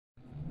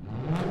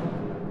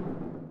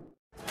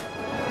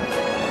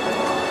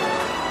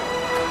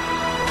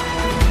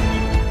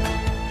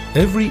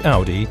Every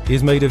Audi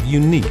is made of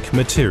unique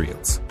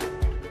materials.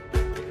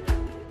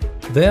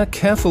 Their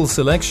careful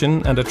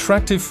selection and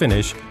attractive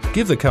finish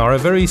give the car a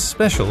very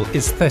special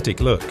aesthetic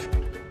look.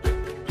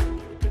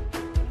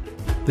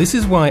 This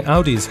is why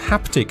Audi's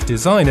haptic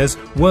designers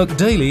work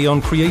daily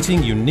on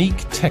creating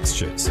unique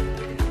textures.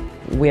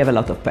 We have a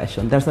lot of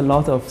passion. There's a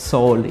lot of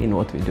soul in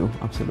what we do,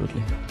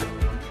 absolutely.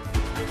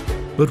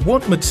 But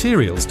what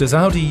materials does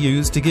Audi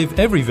use to give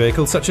every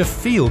vehicle such a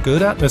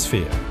feel-good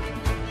atmosphere?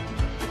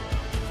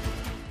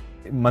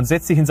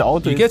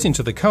 You get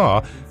into the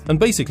car and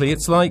basically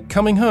it's like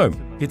coming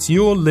home. It's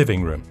your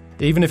living room.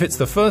 Even if it's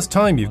the first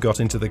time you've got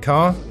into the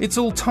car, it's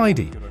all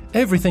tidy.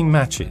 Everything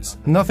matches,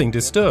 nothing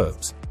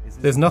disturbs.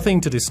 There's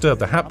nothing to disturb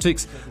the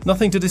haptics,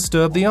 nothing to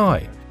disturb the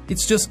eye.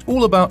 It's just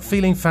all about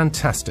feeling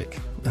fantastic.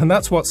 And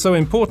that's what's so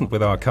important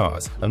with our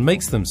cars and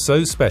makes them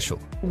so special.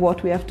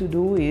 What we have to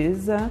do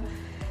is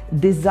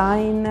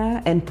design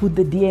and put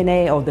the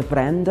DNA of the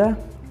brand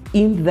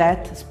in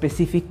that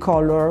specific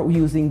color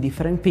using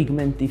different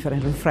pigment,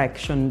 different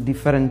refraction,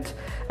 different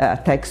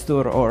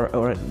texture,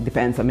 or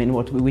depends,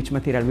 which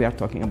material we are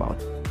talking about.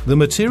 The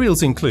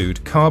materials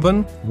include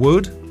carbon,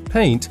 wood,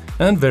 paint,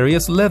 and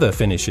various leather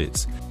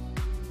finishes.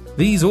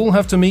 These all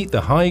have to meet the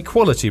high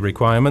quality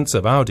requirements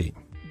of Audi.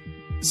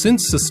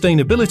 Since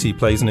sustainability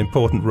plays an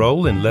important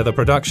role in leather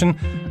production,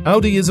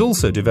 Audi is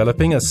also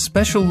developing a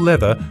special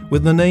leather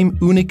with the name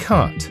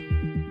Unikat.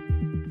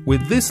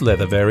 With this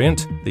leather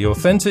variant, the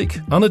authentic,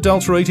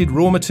 unadulterated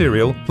raw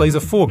material plays a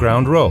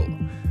foreground role.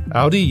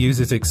 Audi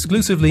uses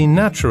exclusively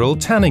natural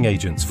tanning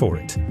agents for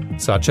it,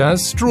 such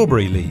as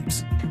strawberry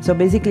leaves. So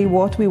basically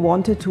what we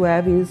wanted to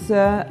have is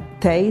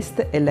taste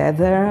a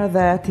leather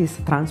that is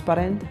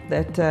transparent,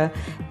 that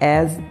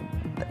has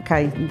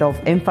kind of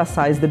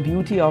emphasized the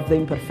beauty of the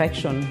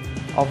imperfection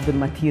of the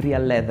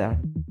material leather.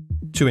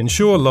 To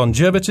ensure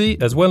longevity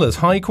as well as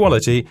high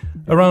quality,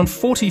 around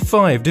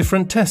 45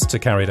 different tests are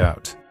carried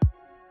out.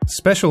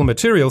 Special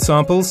material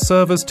samples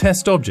serve as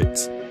test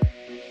objects.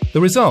 The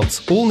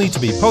results all need to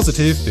be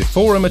positive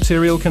before a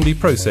material can be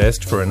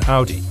processed for an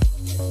Audi.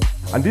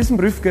 On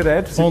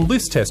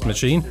this test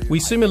machine, we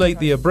simulate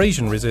the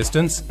abrasion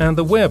resistance and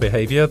the wear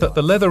behavior that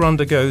the leather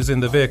undergoes in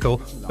the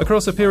vehicle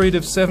across a period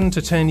of 7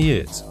 to 10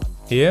 years.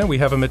 Here we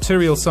have a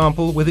material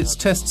sample with its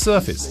test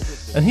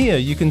surface, and here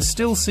you can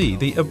still see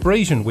the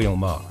abrasion wheel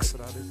marks.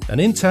 An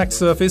intact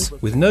surface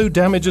with no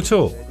damage at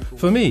all.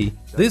 For me,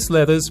 this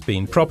leather's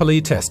been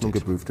properly tested.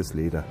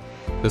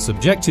 The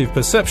subjective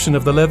perception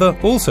of the leather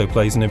also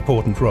plays an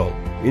important role.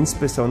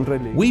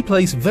 We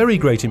place very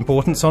great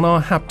importance on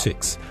our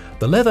haptics.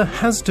 The leather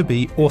has to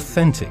be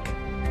authentic.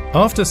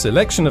 After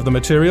selection of the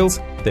materials,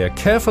 they are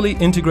carefully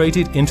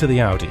integrated into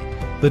the Audi.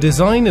 The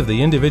design of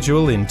the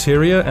individual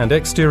interior and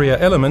exterior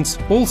elements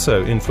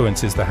also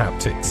influences the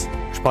haptics.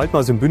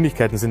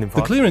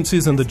 The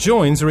clearances and the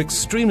joins are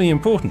extremely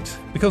important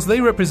because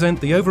they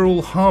represent the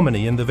overall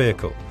harmony in the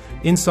vehicle,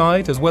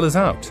 inside as well as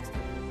out.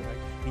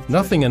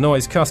 Nothing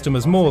annoys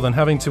customers more than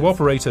having to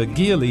operate a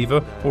gear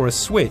lever or a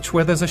switch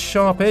where there's a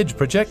sharp edge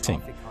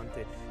projecting.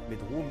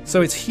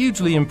 So it's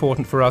hugely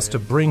important for us to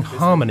bring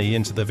harmony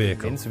into the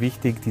vehicle. So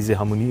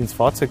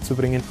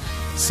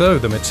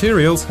the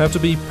materials have to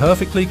be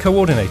perfectly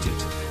coordinated.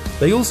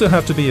 They also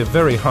have to be of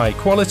very high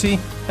quality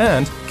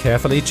and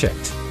carefully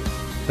checked.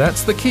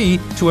 That's the key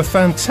to a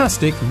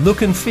fantastic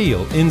look and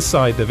feel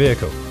inside the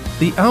vehicle.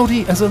 The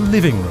Audi as a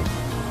living room,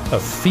 a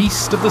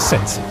feast of the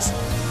senses.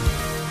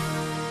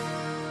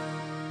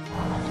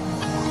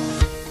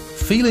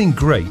 Feeling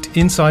great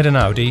inside an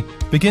Audi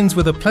begins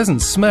with a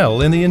pleasant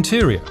smell in the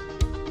interior.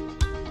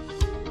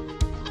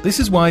 This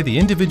is why the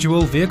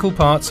individual vehicle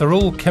parts are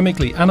all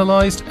chemically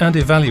analysed and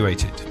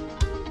evaluated.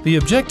 The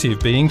objective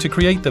being to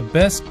create the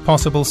best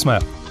possible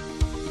smell.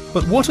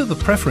 But what are the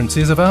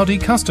preferences of Audi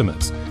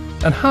customers?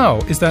 And how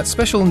is that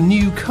special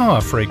new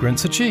car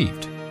fragrance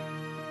achieved?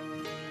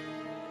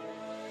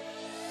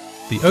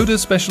 The odor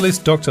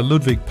specialist Dr.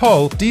 Ludwig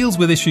Poll deals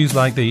with issues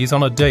like these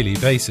on a daily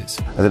basis.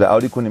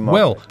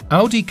 Well,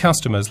 Audi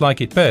customers like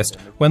it best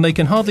when they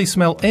can hardly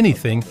smell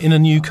anything in a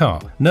new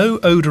car. No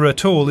odor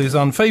at all is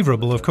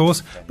unfavourable, of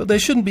course, but there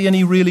shouldn't be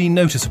any really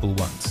noticeable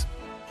ones.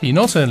 He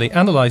not only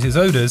analyses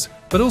odors,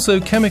 but also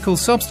chemical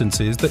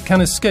substances that can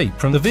escape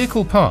from the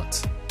vehicle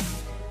parts.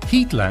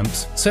 Heat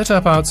lamps set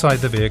up outside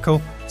the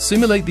vehicle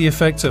simulate the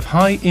effects of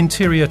high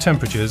interior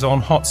temperatures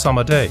on hot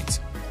summer days.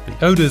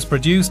 The odors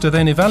produced are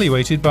then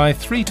evaluated by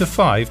 3 to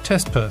 5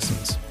 test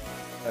persons.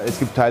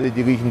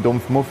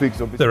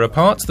 There are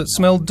parts that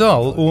smell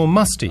dull or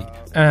musty,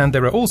 and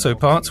there are also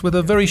parts with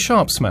a very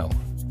sharp smell.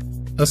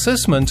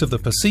 Assessment of the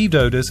perceived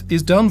odors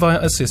is done via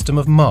a system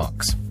of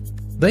marks.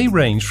 They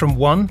range from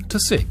 1 to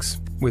 6,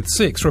 with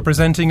 6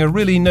 representing a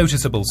really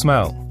noticeable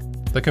smell.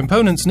 The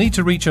components need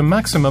to reach a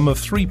maximum of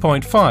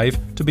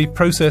 3.5 to be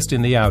processed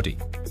in the Audi.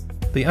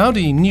 The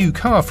Audi new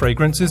car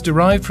fragrance is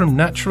derived from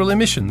natural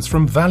emissions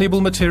from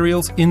valuable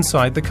materials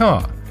inside the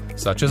car,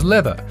 such as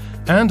leather,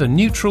 and a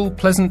neutral,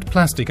 pleasant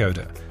plastic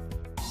odor.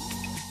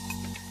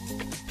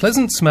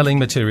 Pleasant smelling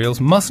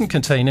materials mustn't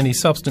contain any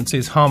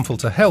substances harmful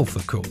to health,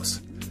 of course.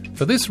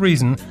 For this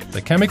reason, the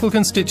chemical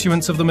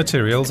constituents of the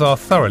materials are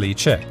thoroughly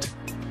checked.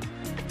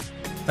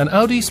 An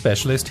Audi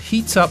specialist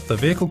heats up the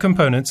vehicle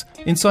components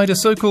inside a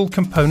so-called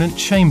component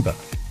chamber.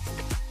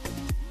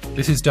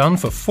 This is done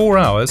for 4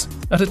 hours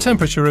at a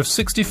temperature of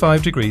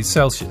 65 degrees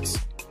Celsius.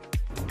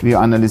 Wir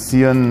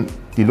analysieren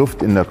die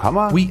Luft in der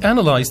Kammer. We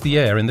analyse the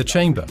air in the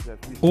chamber.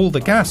 All the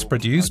gas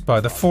produced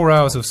by the 4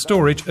 hours of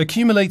storage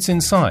accumulates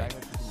inside,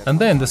 and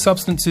then the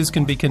substances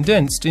can be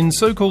condensed in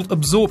so-called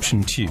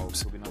absorption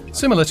tubes,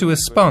 similar to a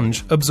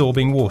sponge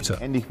absorbing water.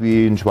 Ähnlich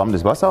wie ein Schwamm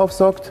das Wasser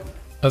aufsaugt.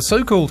 A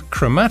so-called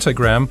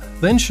chromatogram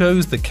then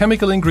shows the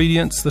chemical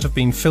ingredients that have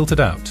been filtered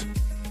out.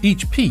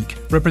 Each peak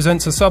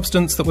represents a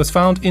substance that was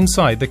found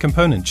inside the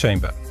component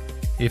chamber.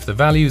 If the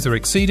values are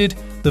exceeded,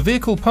 the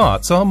vehicle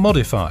parts are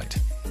modified.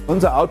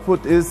 Unser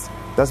Output ist,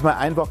 dass man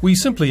einfach We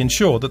simply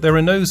ensure that there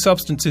are no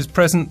substances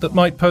present that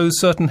might pose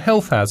certain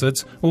health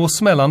hazards or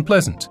smell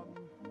unpleasant.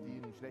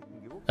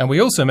 And we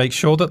also make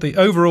sure that the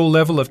overall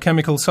level of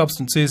chemical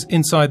substances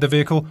inside the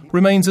vehicle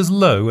remains as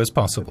low as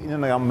possible.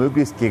 Innenraum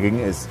möglichst gering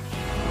ist.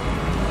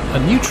 A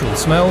neutral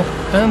smell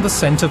and the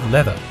scent of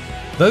leather.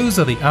 Those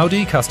are the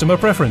Audi customer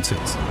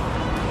preferences.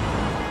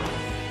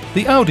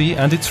 The Audi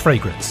and its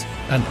fragrance,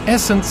 an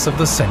essence of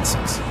the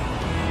senses.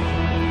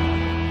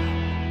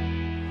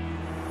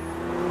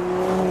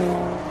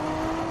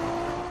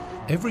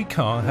 Every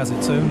car has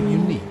its own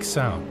unique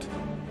sound.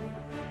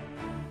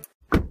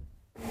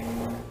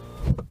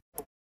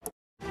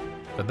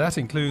 But that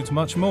includes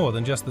much more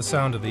than just the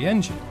sound of the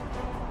engine.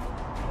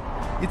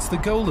 It's the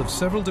goal of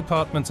several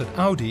departments at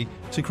Audi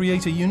to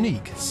create a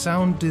unique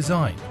sound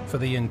design for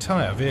the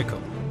entire vehicle.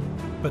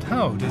 But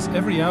how does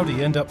every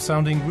Audi end up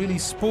sounding really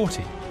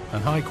sporty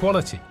and high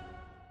quality?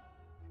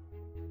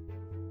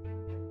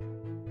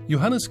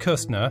 Johannes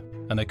Kirstner,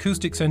 an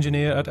acoustics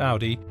engineer at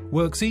Audi,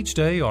 works each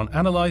day on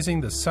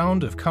analysing the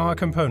sound of car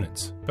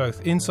components,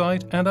 both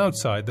inside and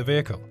outside the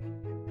vehicle.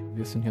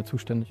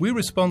 We're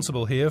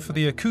responsible here for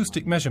the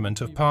acoustic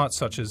measurement of parts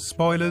such as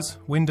spoilers,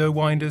 window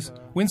winders,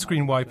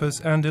 windscreen wipers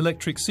and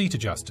electric seat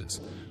adjusters.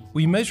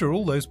 We measure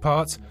all those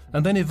parts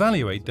and then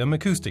evaluate them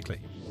acoustically.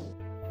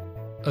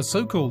 A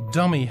so-called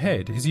dummy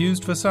head is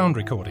used for sound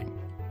recording.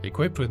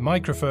 Equipped with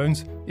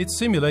microphones, it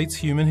simulates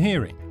human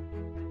hearing.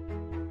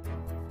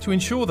 To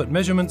ensure that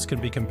measurements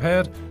can be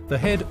compared, the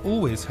head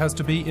always has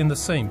to be in the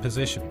same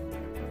position.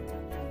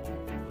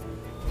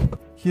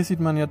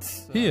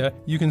 Here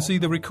you can see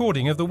the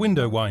recording of the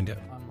window winder.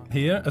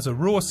 Here as a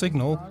raw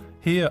signal,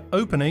 here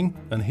opening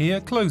and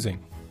here closing.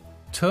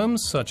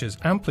 Terms such as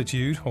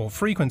amplitude or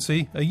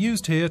frequency are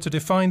used here to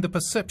define the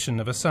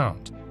perception of a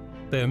sound.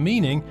 Their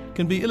meaning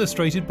can be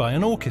illustrated by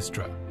an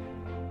orchestra.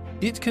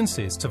 It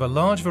consists of a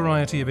large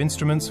variety of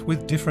instruments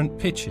with different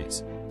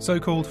pitches,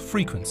 so-called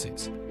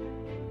frequencies.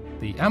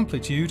 The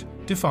amplitude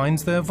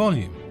defines their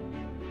volume.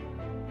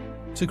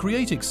 To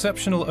create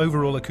exceptional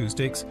overall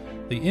acoustics,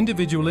 the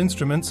individual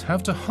instruments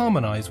have to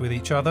harmonize with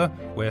each other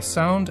where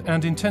sound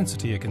and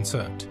intensity are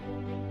concerned.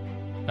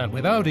 And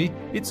with Audi,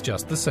 it's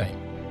just the same.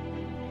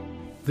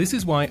 This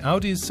is why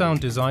Audi's sound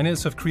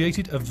designers have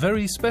created a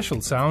very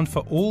special sound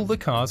for all the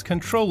car's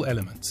control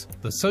elements,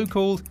 the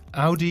so-called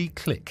Audi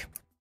click.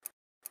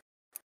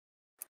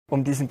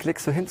 Diesen Klick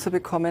so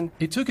hinzubekommen.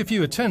 It took a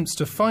few attempts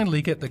to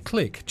finally get the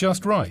click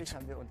just right.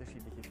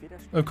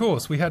 Of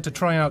course, we had to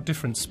try out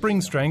different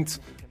spring strengths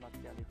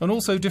and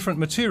also different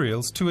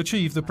materials to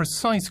achieve the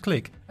precise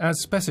click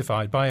as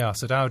specified by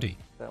us at Audi.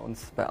 Bei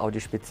uns bei Audi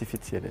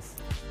spezifiziert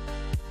ist.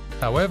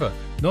 However,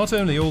 not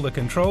only all the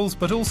controls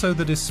but also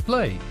the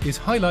display is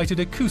highlighted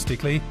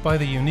acoustically by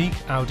the unique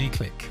Audi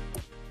click.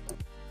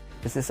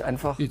 Es ist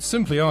einfach It's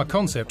simply our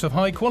concept of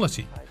high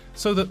quality,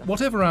 so that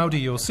whatever Audi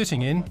you're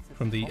sitting in,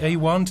 from the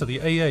A1 to the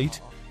A8,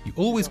 you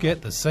always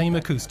get the same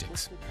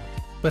acoustics.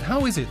 But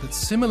how is it that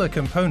similar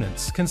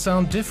components can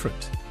sound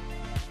different?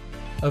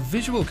 A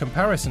visual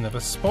comparison of a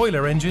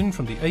spoiler engine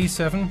from the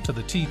A7 to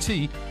the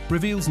TT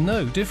reveals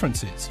no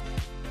differences.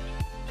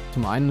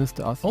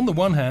 On the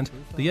one hand,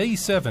 the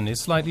A7 is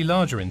slightly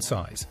larger in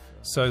size,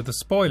 so the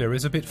spoiler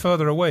is a bit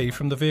further away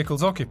from the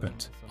vehicle's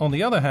occupant. On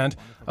the other hand,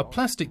 a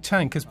plastic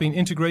tank has been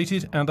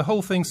integrated and the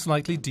whole thing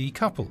slightly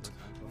decoupled,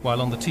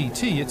 while on the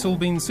TT it's all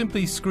been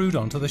simply screwed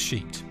onto the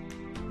sheet.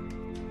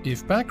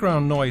 If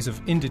background noise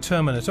of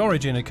indeterminate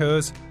origin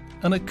occurs,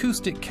 an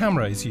acoustic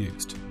camera is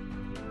used.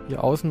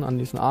 hier außen an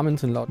diesen Armen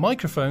sind laut.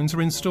 Microphones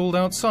are installed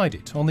outside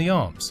it, on the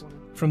arms.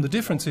 From the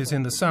differences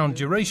in the sound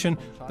duration,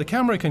 the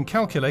camera can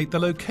calculate the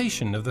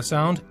location of the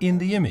sound in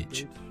the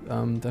image.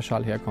 Der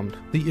Schall herkommt.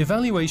 The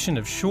evaluation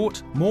of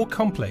short, more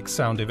complex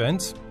sound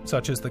events,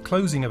 such as the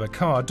closing of a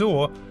car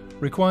door,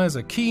 requires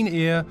a keen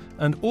ear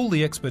and all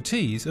the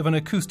expertise of an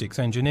acoustics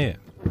engineer.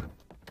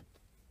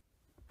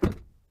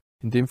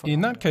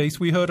 In that case,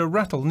 we heard a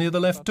rattle near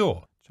the left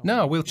door.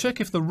 Now we'll check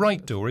if the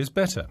right door is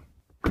better.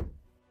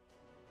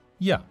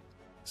 Yeah.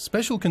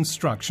 Special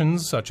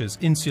constructions, such as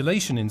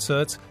insulation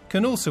inserts,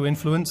 can also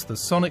influence the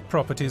sonic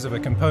properties of a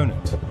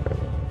component.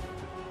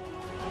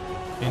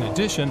 In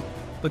addition,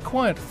 the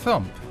quiet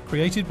thump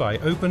created by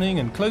opening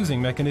and closing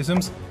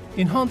mechanisms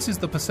enhances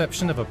the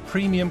perception of a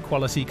premium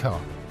quality car.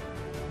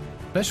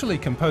 Specially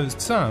composed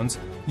sounds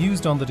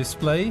used on the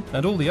display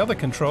and all the other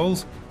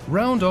controls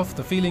round off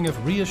the feeling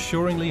of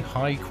reassuringly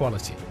high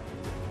quality.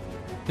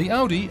 The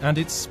Audi and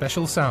its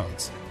special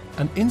sounds,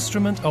 an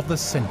instrument of the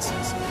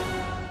senses.